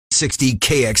1460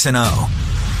 KXNO.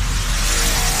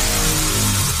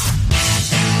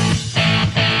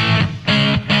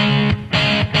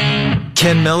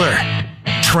 Ken Miller,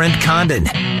 Trent Condon.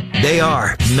 They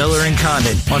are Miller and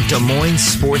Condon on Des Moines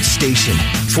Sports Station,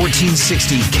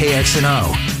 1460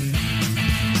 KXNO.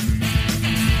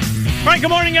 All right,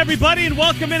 good morning, everybody, and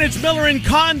welcome in. It's Miller and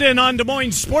Condon on Des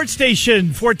Moines Sports Station,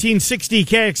 1460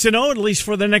 KXNO, at least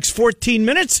for the next 14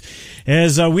 minutes,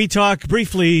 as we talk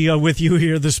briefly with you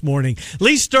here this morning.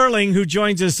 Lee Sterling, who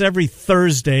joins us every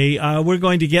Thursday, we're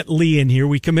going to get Lee in here.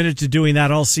 We committed to doing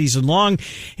that all season long,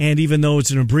 and even though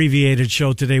it's an abbreviated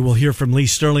show today, we'll hear from Lee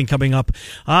Sterling coming up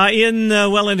in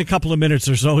a couple of minutes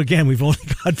or so. Again, we've only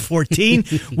got 14.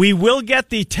 We will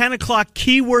get the 10 o'clock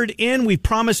keyword in. We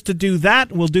promised to do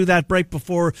that. We'll do that right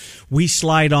before we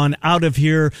slide on out of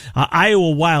here.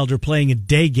 Iowa Wild are playing a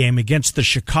day game against the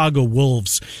Chicago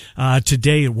Wolves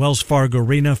today at Wells Fargo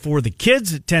Arena for the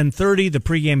kids at 10:30. The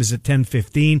pregame is at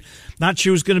 10:15. Not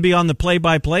sure who's going to be on the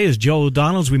play-by-play is Joe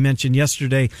O'Donnell, as we mentioned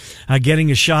yesterday,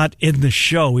 getting a shot in the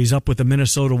show. He's up with the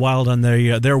Minnesota Wild on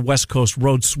their West Coast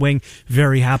road swing.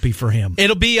 Very happy for him.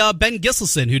 It'll be Ben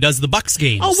Gisselson who does the Bucks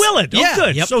games. Oh, will it? Yeah, Oh,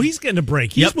 good. Yep. So he's getting a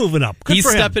break. He's moving up. Good he's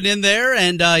for him. stepping in there,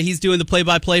 and he's doing the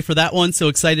play-by-play for that one. So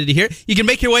excited to hear. You can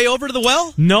make your way over to the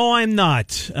well? No, I'm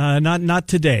not. Not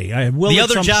today. I will. The at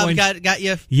other some job point. got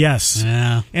you? Yes.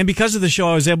 Yeah. And because of the show,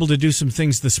 I was able to do some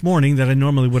things this morning that I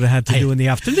normally would have had to do in the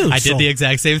afternoon. I did the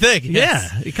exact same thing.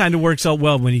 Yes. Yeah, it kind of works out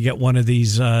well when you get one of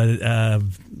these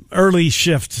early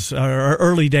shifts or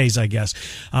early days, I guess,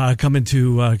 coming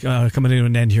to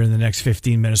an end here in the next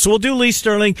 15 minutes. So we'll do Lee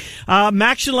Sterling.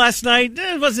 Action last night.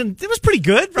 It was pretty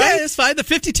good, right? Yeah, it's fine. The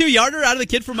 52-yarder out of the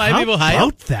kid from Miami of Ohio. How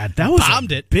about that? That was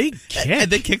bombed it. Big kick. And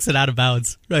then kicks it out of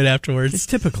bounds right afterwards. It's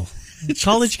typical.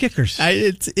 College kickers.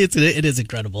 It is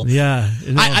incredible. Yeah.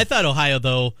 I thought Ohio,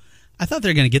 though, I thought they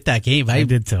were going to get that game. I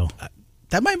did too.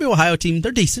 That Miami Ohio team,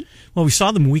 they're decent. Well, we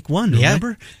saw them week one,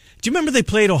 remember? Do you remember they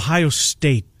played Ohio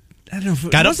State? I don't know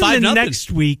if got it up wasn't 5-0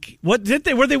 next week. What did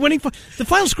they? Were they winning? The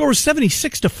final score was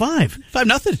 76-5.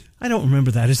 5-0. I don't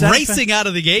remember that. Is that racing out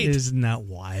of the gate? Isn't that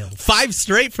wild? 5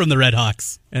 straight from the Red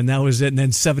Hawks, and that was it. And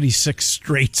then 76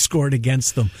 straight scored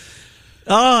against them.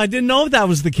 Oh, I didn't know that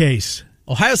was the case.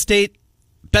 Ohio State,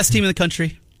 best team in the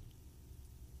country.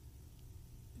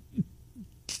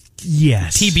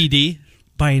 Yes, TBD.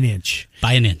 By an inch.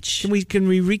 By an inch. Can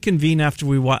we reconvene after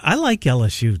we watch? I like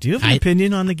LSU. Do you have an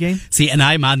opinion on the game? See, and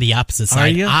I'm on the opposite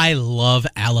side. Are you? I love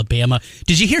Alabama.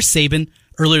 Did you hear Saban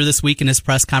earlier this week in his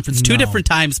press conference? No. 2 different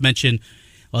times mention,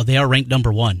 well, they are ranked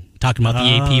number 1. Talking about the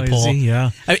AP poll. Is he?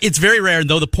 Yeah. It's very rare, and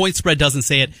though the point spread doesn't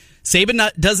say it, Saban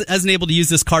isn't able to use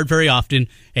this card very often.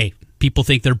 Hey, people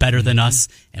think they're better than us,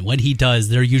 and when he does,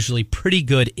 they're usually pretty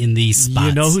good in these spots.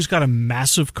 You know who's got a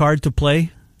massive card to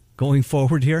play going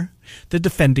forward here? The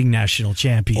defending national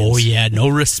champions. Oh, yeah, no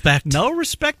respect. No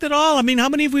respect at all. I mean, how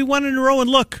many have we won in a row? And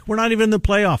look, we're not even in the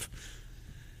playoff.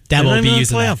 Dabo will be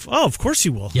using that. Oh, of course he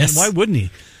will. Yes. Why wouldn't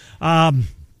he?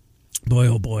 Boy,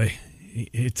 oh boy.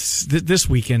 It's this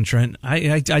weekend, Trent.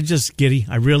 I just giddy.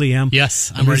 I really am.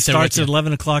 Yes, I'm ready. It starts at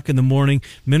 11 o'clock in the morning.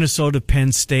 Minnesota,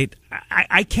 Penn State.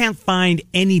 I can't find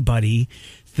anybody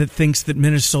that thinks that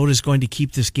Minnesota is going to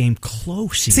keep this game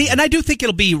close. See, and I do think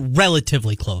it'll be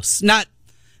relatively close.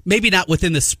 Maybe not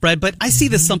within the spread, but I see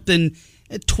this something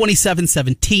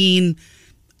 27-17,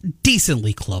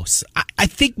 decently close. I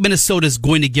think Minnesota's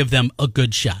going to give them a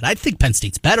good shot. I think Penn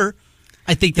State's better.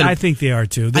 I think they are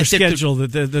too. Their schedule,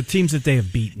 the teams that they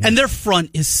have beaten. And their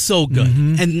front is so good.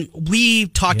 And we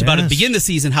talked about at the beginning of the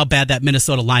season how bad that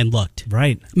Minnesota line looked.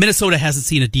 Right. Minnesota hasn't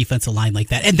seen a defensive line like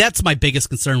that. And that's my biggest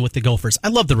concern with the Gophers. I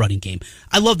love the running game.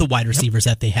 I love the wide receivers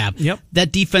that they have. Yep.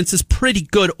 That defense is pretty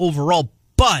good overall,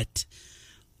 but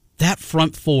that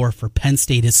front four for Penn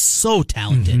State is so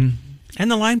talented. And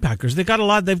the linebackers, they've got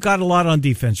a lot on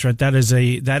defense, right? That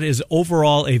is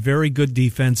overall a very good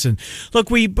defense. And look,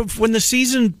 before the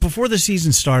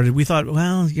season started, we thought,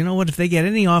 well, you know what, if they get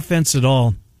any offense at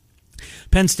all,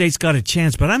 Penn State's got a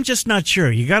chance, but I'm just not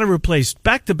sure. You got to replace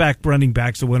back-to-back running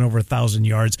backs that went over 1,000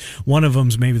 yards. One of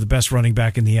them's maybe the best running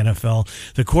back in the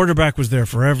NFL. The quarterback was there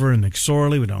forever, and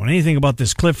McSorley. We don't know anything about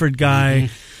this Clifford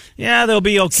guy. Yeah, they'll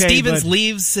be okay. Stevens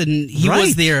leaves, and he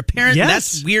was their apparent. Yes.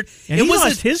 That's weird. And he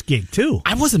lost his gig, too.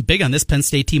 I wasn't big on this Penn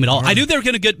State team at all. I knew they were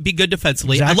going to be good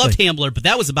defensively. Exactly. I loved Hambler, but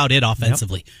that was about it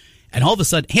offensively. Yep. And all of a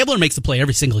sudden, Hambler makes a play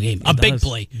every single game. Big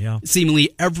play. Yeah.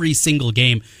 Seemingly every single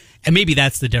game. And maybe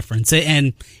that's the difference.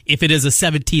 And if it is a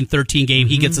 17-13 game,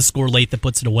 he gets a score late that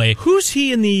puts it away. Who's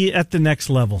he at the next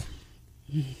level?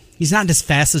 He's not as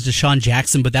fast as Deshaun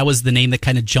Jackson, but that was the name that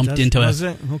kind of jumped into it. Was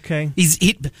it? Okay.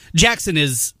 Jackson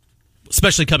is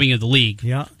especially coming into the league.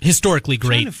 Yeah. Historically I'm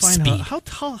trying great to find speed.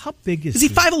 How big is Is he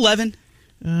 5'11"?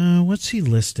 What's he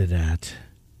listed at?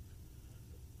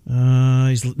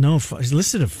 He's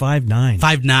listed at 5'9".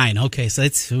 5'9". Okay, so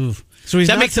it's So he's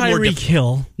that not makes him more Tyreek difficult.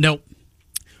 Hill. Nope.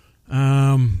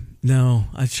 No,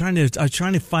 I'm trying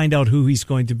to find out who he's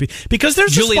going to be because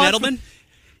there's Julian a spot Edelman.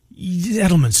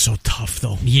 Edelman's so tough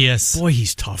though. Yes. Boy,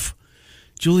 he's tough.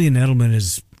 Julian Edelman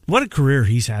is what a career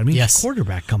he's had. I mean, Yes. he's a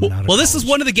quarterback coming out of Well, this college. is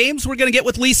one of the games we're going to get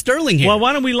with Lee Sterling here. Well,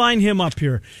 why don't we line him up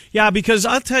here? Yeah, because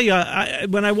I'll tell you,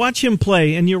 when I watch him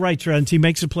play, and you're right, Trent, he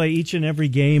makes a play each and every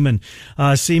game, and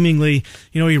seemingly,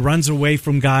 he runs away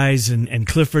from guys, and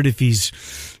Clifford, if he's,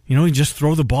 you just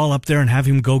throw the ball up there and have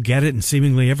him go get it, and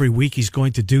seemingly every week he's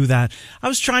going to do that. I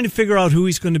was trying to figure out who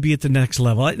he's going to be at the next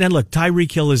level. And look,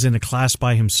 Tyreek Hill is in a class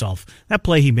by himself. That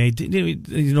play he made,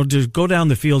 to go down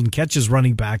the field and catch his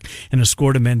running back and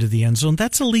escort him into the end zone,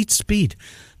 that's elite speed.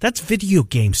 That's video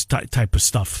games type of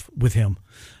stuff with him.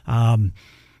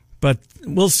 But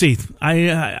we'll see.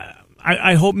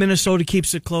 I hope Minnesota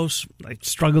keeps it close. I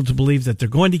struggle to believe that they're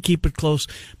going to keep it close,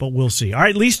 but we'll see. All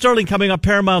right, Lee Sterling coming up,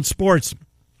 Paramount Sports.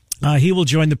 He will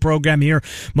join the program here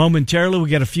momentarily. We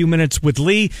get a few minutes with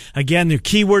Lee. Again, the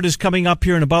keyword is coming up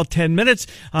here in about 10 minutes.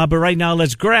 But right now,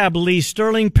 let's grab Lee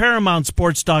Sterling,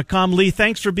 ParamountSports.com. Lee,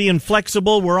 thanks for being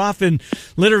flexible. We're off in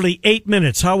literally 8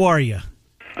 minutes. How are you?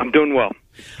 I'm doing well.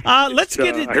 Let's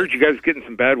get it. I heard you guys getting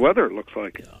some bad weather, it looks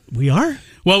like. We are?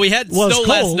 Well, we had snow it's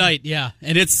last cold. night, yeah,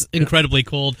 and it's incredibly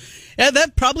cold. And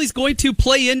that probably is going to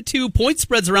play into point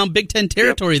spreads around Big Ten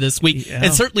territory this week,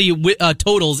 and certainly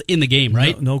totals in the game,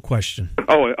 right? No question.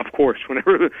 Oh, of course.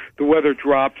 Whenever the weather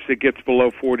drops, it gets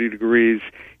below 40 degrees,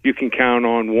 you can count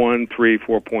on 1, 3,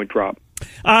 4-point drop.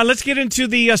 Let's get into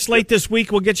the slate this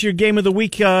week. We'll get your game of the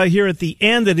week here at the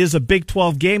end. It is a Big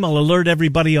 12 game. I'll alert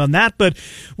everybody on that. But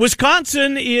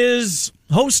Wisconsin is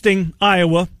hosting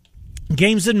Iowa.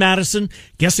 Games in Madison.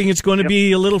 Guessing it's going to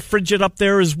be a little frigid up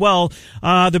there as well.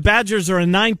 The Badgers are a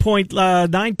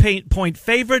 9-point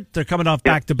favorite. They're coming off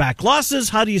back-to-back losses.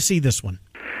 How do you see this one?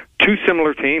 Two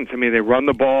similar teams. I mean, they run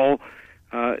the ball.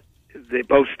 They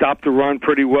both stop the run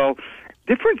pretty well.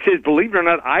 Difference is, believe it or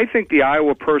not, I think the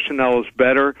Iowa personnel is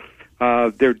better.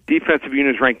 Their defensive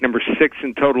unit is ranked number 6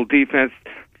 in total defense,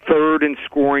 3rd in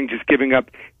scoring, just giving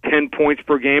up 10 points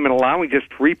per game and allowing just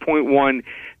 3.1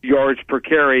 yards per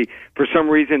carry. For some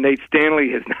reason, Nate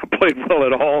Stanley has not played well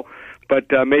at all, but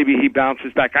maybe he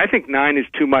bounces back. I think 9 is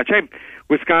too much. I have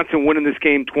Wisconsin winning this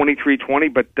game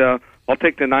 23-20, but I'll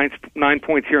take the 9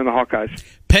 points here in the Hawkeyes.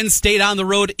 Penn State on the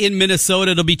road in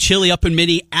Minnesota. It'll be chilly up in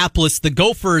Minneapolis. The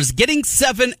Gophers getting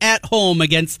 7 at home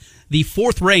against the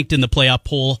 4th-ranked in the playoff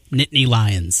poll, Nittany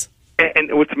Lions. And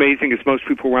what's amazing is most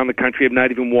people around the country have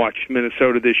not even watched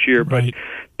Minnesota this year. Right.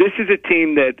 But this is a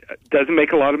team that doesn't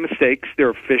make a lot of mistakes. They're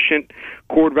efficient.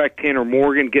 Quarterback Tanner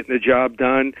Morgan getting the job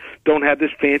done. Don't have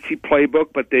this fancy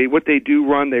playbook, but what they do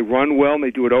run, they run well, and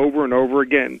they do it over and over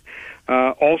again.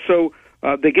 Also,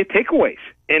 they get takeaways.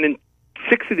 And in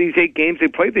 6 of these 8 games they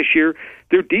played this year,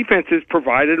 their defense has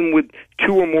provided them with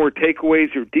 2 or more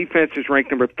takeaways. Their defense is ranked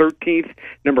number 13th,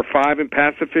 number 5 in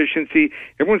pass efficiency.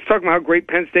 Everyone's talking about how great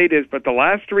Penn State is, but the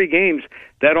last 3 games,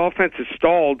 that offense has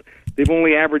stalled. They've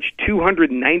only averaged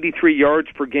 293 yards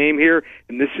per game here,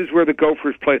 and this is where the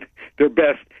Gophers played their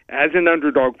best as an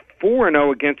underdog.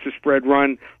 4-0 against the spread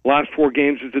run. Last 4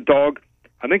 games as a dog.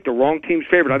 I think the wrong team's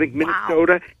favorite. I think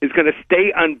Minnesota is going to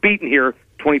stay unbeaten here,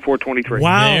 24-23.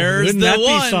 Wow, There's wouldn't the that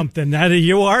one. be something?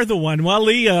 You are the one. Well,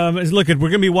 Lee, look, we're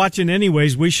going to be watching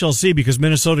anyways. We shall see because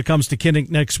Minnesota comes to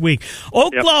Kinnick next week.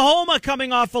 Oklahoma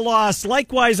coming off a loss.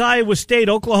 Likewise, Iowa State.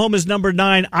 Oklahoma's number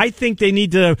 9. I think they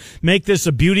need to make this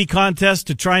a beauty contest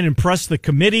to try and impress the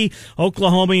committee.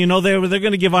 Oklahoma, they're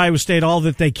going to give Iowa State all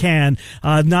that they can.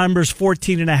 Numbers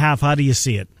 14.5. How do you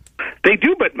see it? They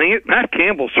do, but Matt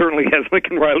Campbell certainly has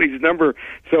Lincoln Riley's number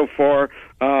so far.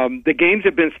 The games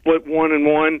have been split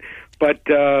 1-1, but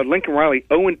Lincoln Riley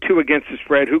 0-2 against the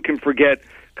spread. Who can forget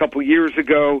a couple years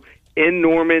ago in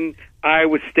Norman,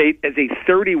 Iowa State as a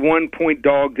 31-point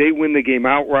dog. They win the game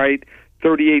outright,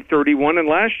 38-31. And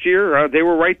last year, they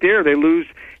were right there. They lose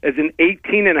as an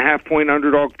 18.5-point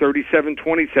underdog,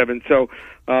 37-27. So,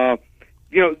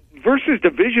 versus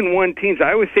Division I teams,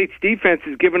 Iowa State's defense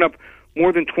has given up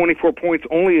more than 24 points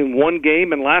only in 1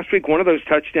 game. And last week, one of those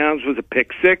touchdowns was a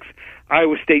pick 6.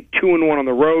 Iowa State 2-1 on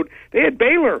the road. They had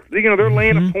Baylor. They're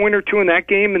laying a point or 2 in that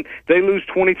game, and they lose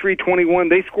 23-21.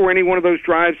 They score any one of those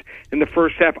drives in the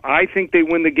first half. I think they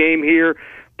win the game here.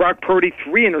 Brock Purdy,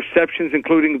 3 interceptions,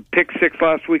 including pick 6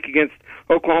 last week against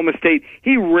Oklahoma State.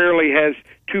 He rarely has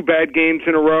 2 bad games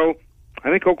in a row. I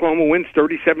think Oklahoma wins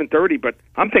 37-30, but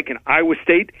I'm thinking Iowa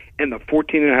State and the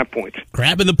 14.5 points.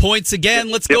 Grabbing the points again.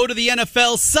 Let's go to the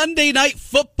NFL. Sunday Night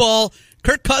Football.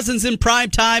 Kirk Cousins in prime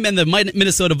time and the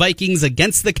Minnesota Vikings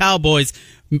against the Cowboys.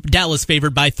 Dallas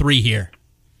favored by 3 here.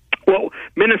 Well,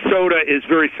 Minnesota is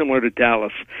very similar to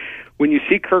Dallas. When you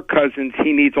see Kirk Cousins,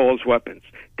 he needs all his weapons.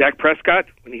 Dak Prescott,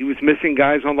 when he was missing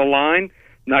guys on the line,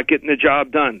 not getting the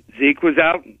job done. Zeke was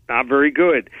out, not very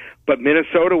good. But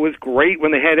Minnesota was great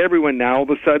when they had everyone. Now, all of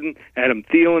a sudden, Adam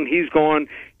Thielen, he's gone.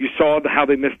 You saw how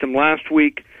they missed him last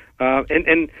week.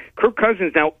 And Kirk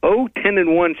Cousins now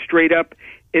 0-10-1 straight up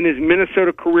in his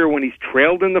Minnesota career when he's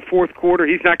trailed in the fourth quarter.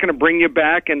 He's not going to bring you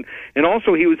back. And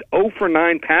also, he was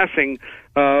 0-for-9 passing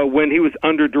when he was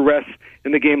under duress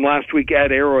in the game last week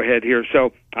at Arrowhead here.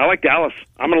 So I like Dallas.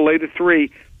 I'm going to lay the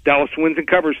 3. Dallas wins and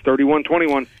covers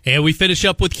 31-21. And we finish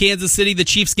up with Kansas City. The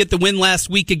Chiefs get the win last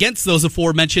week against those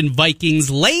aforementioned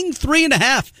Vikings, laying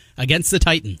 3.5 against the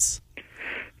Titans.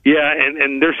 Yeah,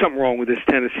 and there's something wrong with this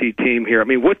Tennessee team here. I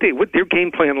mean, what their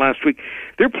game plan last week,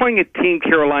 they're playing a team,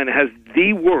 Carolina, has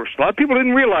the worst. A lot of people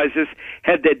didn't realize this,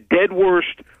 had the dead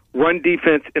worst run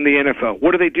defense in the NFL.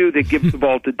 What do? They give the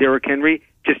ball to Derrick Henry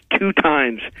just 2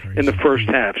 times in the first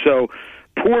half. So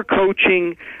poor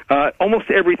coaching,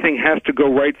 almost everything has to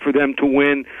go right for them to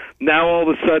win. Now all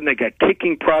of a sudden they got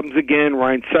kicking problems again.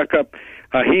 Ryan Suckup,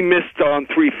 he missed on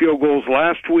 3 field goals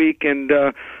last week, and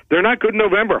they're not good in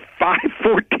November.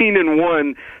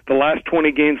 5-14-1 the last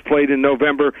 20 games played in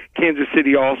November. Kansas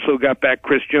City also got back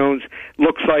Chris Jones.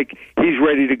 Looks like he's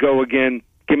ready to go again.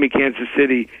 Give me Kansas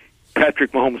City.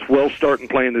 Patrick Mahomes will start and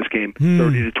play in this game,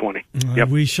 30-20. Yep.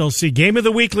 We shall see. Game of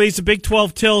the week, Lee. It's a Big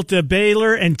 12 tilt.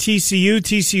 Baylor and TCU.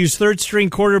 TCU's third-string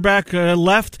quarterback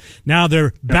left. Now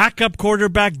their backup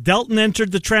quarterback, Delton,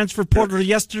 entered the transfer portal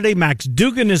yesterday. Max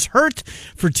Duggan is hurt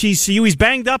for TCU. He's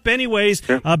banged up anyways.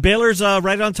 Baylor's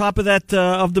right on top of that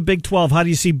of the Big 12. How do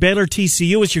you see Baylor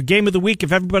TCU? It's your game of the week.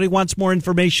 If everybody wants more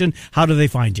information, how do they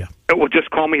find you? Well,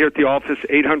 just call me here at the office,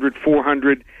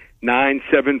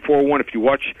 800-400-9741. If you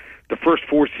watch the first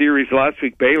 4 series last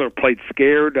week, Baylor played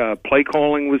scared. Play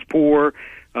calling was poor.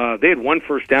 They had 1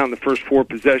 first down the first 4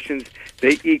 possessions.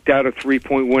 They eked out a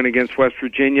 3-point win against West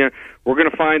Virginia. We're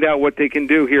going to find out what they can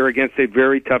do here against a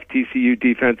very tough TCU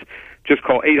defense. Just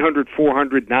call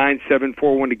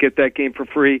 800-400-9741 to get that game for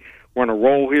free. We're on a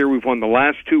roll here. We've won the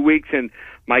last 2 weeks, and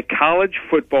my college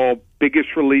football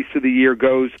biggest release of the year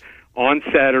goes on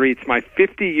Saturday. It's my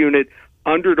 50-unit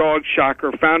underdog shocker.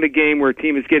 Found a game where a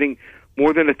team is getting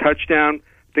more than a touchdown.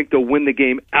 I think they'll win the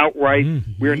game outright.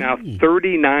 We're now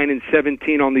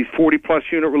 39-17 on these 40-plus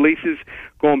unit releases,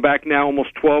 going back now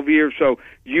almost 12 years. So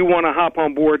you want to hop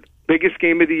on board. Biggest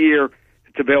game of the year.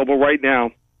 It's available right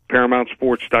now,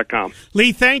 ParamountSports.com.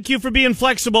 Lee, thank you for being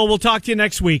flexible. We'll talk to you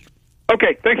next week.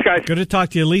 Okay, thanks, guys. Good to talk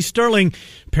to you. Lee Sterling,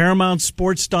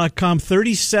 ParamountSports.com.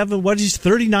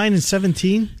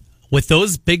 39-17? With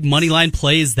those big money line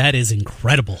plays, that is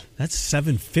incredible. That's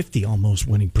 750 almost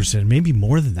winning percent, maybe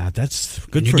more than that. That's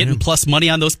good for him. You're getting plus money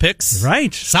on those picks?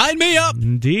 Right. Sign me up.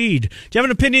 Indeed. Do you have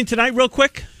an opinion tonight real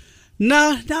quick?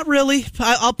 No, not really.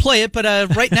 I'll play it, but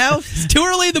right now, it's too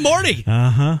early in the morning.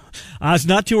 It's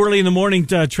not too early in the morning,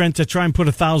 Trent, to try and put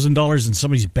 $1,000 in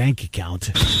somebody's bank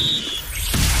account.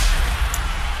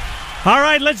 All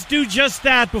right, let's do just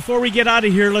that. Before we get out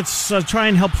of here, let's try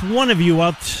and help one of you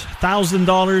out.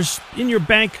 $1,000 in your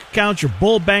bank account, your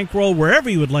Bull bankroll, wherever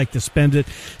you would like to spend it.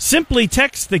 Simply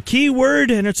text the keyword,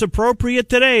 and it's appropriate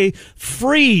today,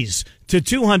 freeze to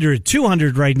 200.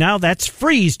 200 right now. That's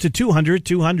freeze to 200.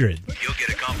 200. You'll get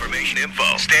a confirmation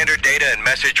info. Standard data and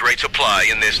message rates apply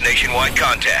in this nationwide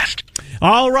contest.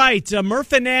 All right,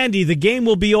 Murph and Andy, the game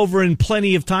will be over in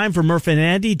plenty of time for Murph and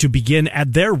Andy to begin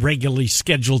at their regularly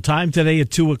scheduled time today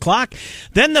at 2 o'clock.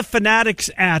 Then the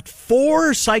Fanatics at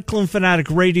 4, Cyclone Fanatic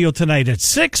Radio tonight at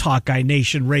 6, Hawkeye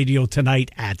Nation Radio tonight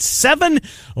at 7.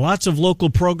 Lots of local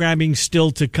programming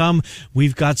still to come.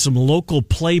 We've got some local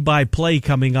play-by-play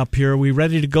coming up here. Are we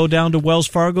ready to go down to Wells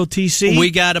Fargo, TC?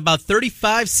 We got about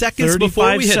 35 seconds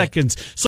before we hit it.